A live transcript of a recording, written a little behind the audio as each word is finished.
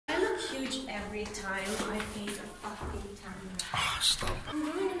every time I face a fucking camera. Ah, stop. I'm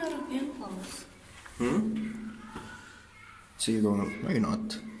doing a lot of pimples. So you're going, no you're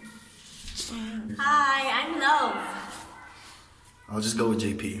not. Hi, I'm Love. I'll just go with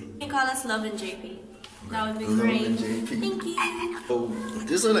JP. You can call us Love and JP. That would be Love great. and JP. Thank you. So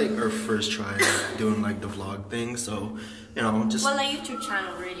this is like our first try doing like the vlog thing, so you know, just Well, a YouTube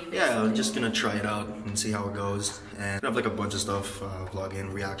channel, really. Basically. yeah, I'm just gonna try it out and see how it goes. And I have like a bunch of stuff,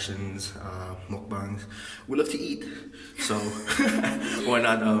 vlogging, reactions, mukbangs. We love to eat, so why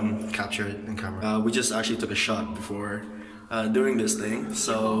not capture it in camera? We just actually took a shot before doing this thing,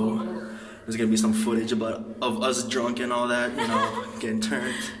 so there's gonna be some footage of us drunk and all that, you know, getting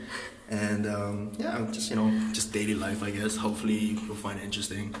turned. And yeah, just you know, just daily life, I guess. Hopefully you'll find it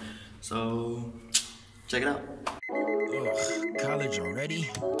interesting. So check it out. Ugh, college already?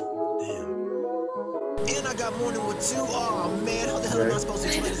 Damn. And I got more than one too. Oh man, how the hell am I supposed to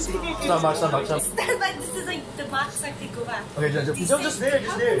play this? Stop. This is like the box I could go back. Okay, just there.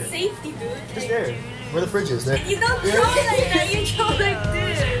 Safety, dude. Just there. Where the fridge is, there. You don't throw like that, you throw like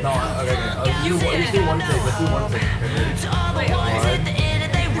this. No, okay. Let's do one thing. Let's do one thing.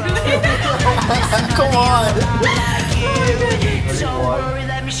 Come on. Don't worry,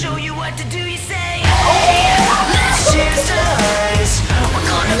 let me show you what to do. You say, let's choose us. We're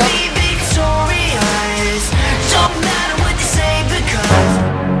gonna be victorious. Don't matter what they say because.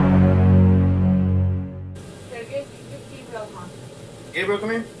 Gabriel, come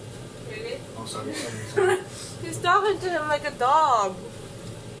here. Really? Oh, sorry. He's talking to him like a dog.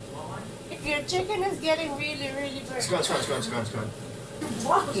 If your chicken is getting really burnt. Scrunch.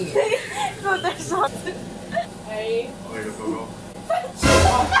 What? No, there's something. Hey. Oh, here, go.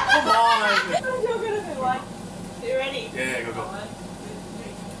 Come on. I'm joking if you want. You ready? Yeah, go.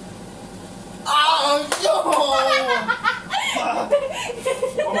 Oh,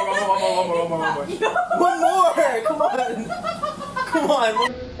 One more. Come on.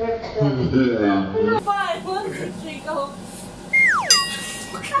 Fine. 1, 2, 3, go.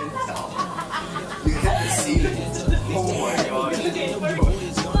 You hit the ceiling. Oh my god.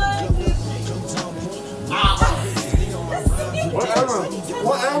 Whatever.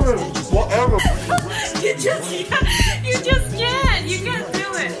 You just can't. You can't do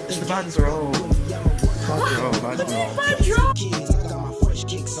it. It's the buttons are all.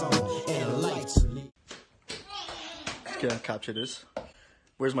 Okay, capture this.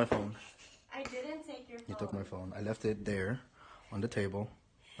 Where's my phone? I didn't take your phone. You took my phone. I left it there on the table.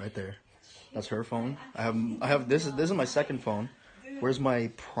 Right there. That's her phone. I have this is my second phone. Where's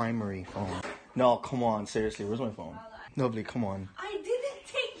my primary phone? No, come on, seriously, where's my phone? Nobody, come on. I didn't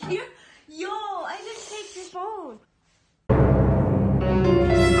take your I didn't take your phone.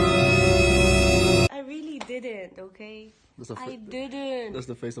 I really didn't, okay? I didn't. That's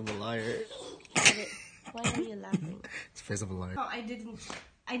the face of a liar. Why are you laughing? It's the face of a liar. No, I didn't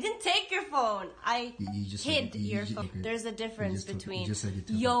take your phone. I hid your phone. There's a difference between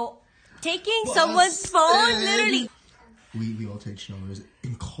taking someone's phone, literally. We all take showers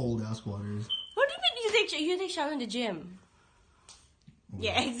in cold ass waters. What do you mean you take shower in the gym?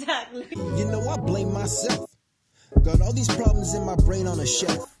 Yeah, exactly. You know, I blame myself. Got all these problems in my brain on a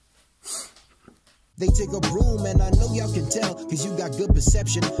shelf. They take a broom and I know y'all can tell, cause you got good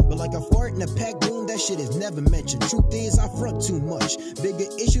perception. But like a fart in a packed room, that shit is never mentioned. Truth is, I front too much. Bigger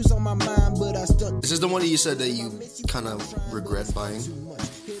issues on my mind, but I stunt. This is the one that you said that you kind of regret buying.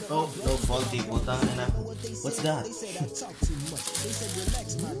 Oh, no faulty. What's that?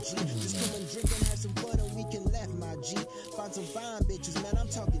 Find some fine bitches, man, I'm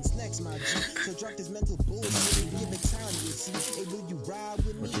talking snacks, my G. So drop this mental bullshit, give it time, you see. Hey, will you ride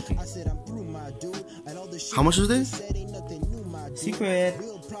with me? I said I'm through, my dude. And all the shit how much is this? Secret.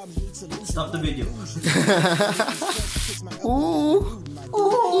 Stop the video. Ooh,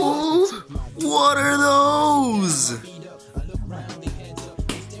 what are those?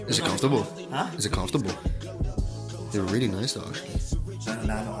 Is it comfortable? Huh? Is it comfortable? They're really nice though, actually.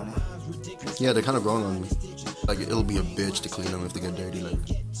 No. Yeah, they're kind of growing on me. Like, it'll be a bitch to clean them if they get dirty, like.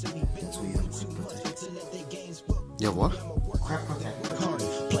 That's what you have to protect. You have what? Crack protect.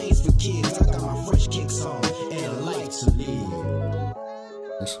 Plays for kids, I got my fresh kicks on and a life to live.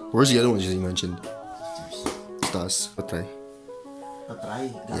 Yes. Where's the other ones you mentioned? Stars. Patay.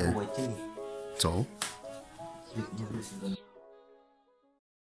 Patay. Yeah. Gagawin yun eh. So? You